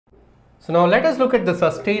So now let us look at the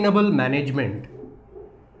sustainable management.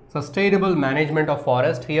 Sustainable management of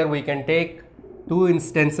forest. Here we can take two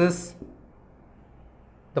instances.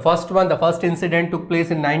 The first incident took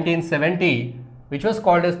place in 1970, which was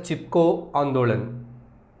called as Chipko Andolan.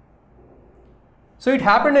 So it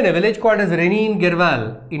happened in a village called as Reni in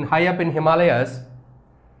Girwal in high up in Himalayas.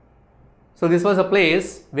 So this was a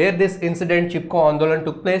place where this incident Chipko Andolan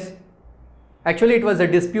took place. Actually, it was a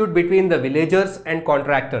dispute between the villagers and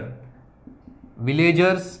contractor.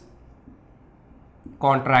 Villagers,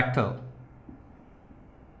 contractor.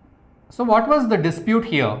 So what was the dispute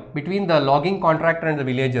here between the logging contractor and the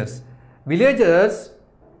villagers? Villagers,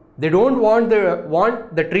 they don't want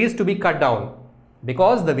the trees to be cut down,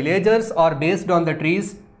 because the villagers are based on the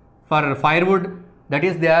trees for firewood. That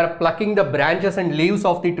is, they are plucking the branches and leaves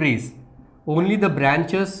of the trees. Only the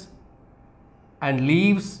branches and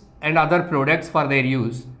leaves and other products for their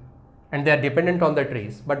use, and they are dependent on the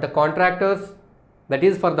trees. But the contractors, that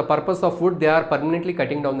is for the purpose of wood, they are permanently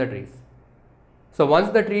cutting down the trees. So once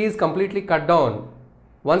the tree is completely cut down,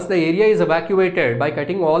 once the area is evacuated by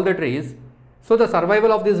cutting all the trees, so the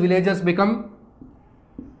survival of these villagers become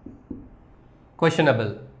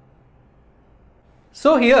questionable.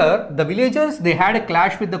 So here the villagers, they had a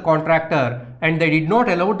clash with the contractor, and they did not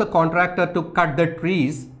allow the contractor to cut the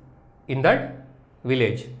trees in that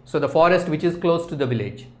village. So the forest which is close to the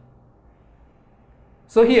village.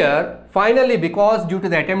 So here finally, because due to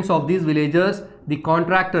the attempts of these villagers, the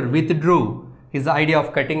contractor withdrew his idea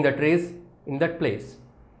of cutting the trees in that place.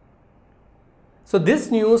 So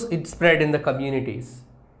this news, it spread in the communities,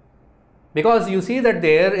 because you see that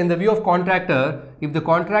there in the view of contractor, if the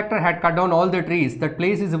contractor had cut down all the trees, that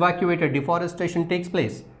place is evacuated, deforestation takes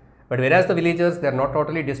place. But whereas the villagers, they are not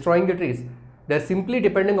totally destroying the trees, they are simply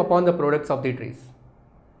depending upon the products of the trees.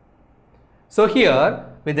 So here,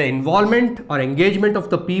 with the involvement or engagement of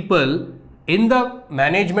the people in the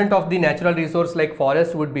management of the natural resource like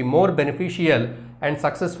forest would be more beneficial and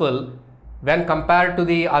successful when compared to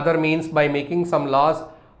the other means by making some laws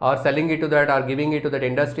or selling it to that or giving it to that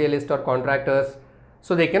industrialist or contractors.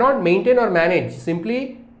 So they cannot maintain or manage,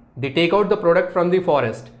 simply they take out the product from the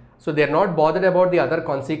forest. So they are not bothered about the other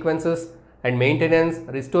consequences and maintenance,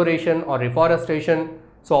 restoration or reforestation.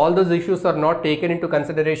 So all those issues are not taken into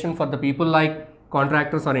consideration for the people like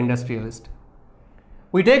contractors or industrialists.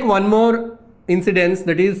 We take one more incident,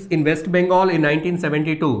 that is in West Bengal in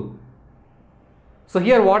 1972. So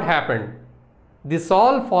here what happened? The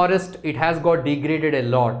Sal forest, it has got degraded a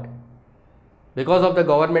lot because of the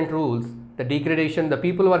government rules, the degradation, the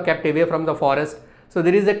people were kept away from the forest. So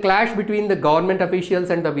there is a clash between the government officials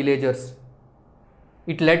and the villagers.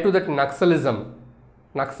 It led to that Naxalism.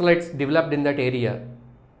 Naxalites developed in that area.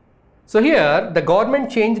 So here the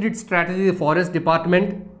government changed its strategy, the forest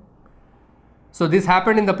department. So this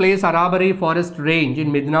happened in the place Arabari Forest Range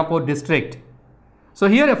in Midnapur district. So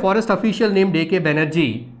here a forest official named A.K.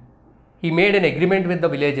 Banerjee, he made an agreement with the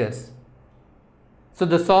villagers. So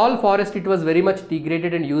the Sal forest, it was very much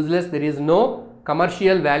degraded and useless. There is no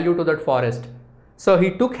commercial value to that forest. So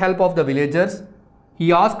he took help of the villagers.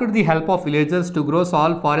 He asked the help of villagers to grow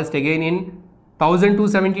Sal forest again in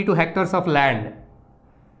 1272 hectares of land.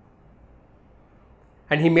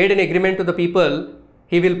 And he made an agreement to the people.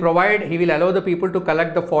 He will allow the people to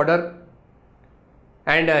collect the fodder,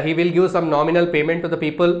 and he will give some nominal payment to the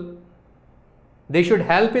people. They should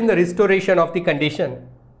help in the restoration of the condition,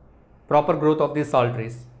 proper growth of these sal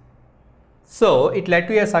trees. So it led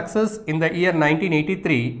to a success in the year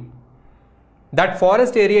 1983. That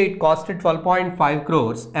forest area, it costed 12.5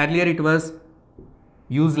 crores. Earlier it was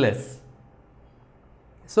useless.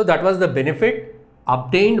 So that was the benefit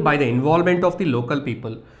obtained by the involvement of the local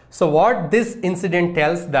people. So what this incident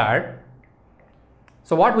tells that,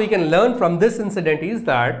 so what we can learn from this incident is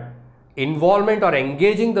that involvement or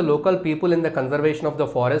engaging the local people in the conservation of the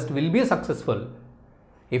forest will be successful.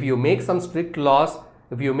 If you make some strict laws,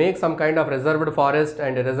 if you make some kind of reserved forest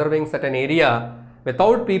and reserving certain area,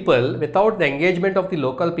 without people, without the engagement of the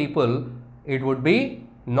local people, it would be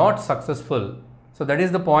not successful. So that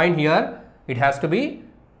is the point here. It has to be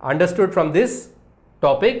understood from this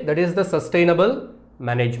topic, that is the sustainable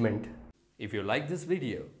management. If you like this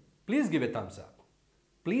video, please give a thumbs up.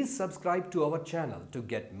 Please subscribe to our channel to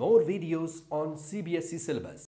get more videos on CBSE syllabus.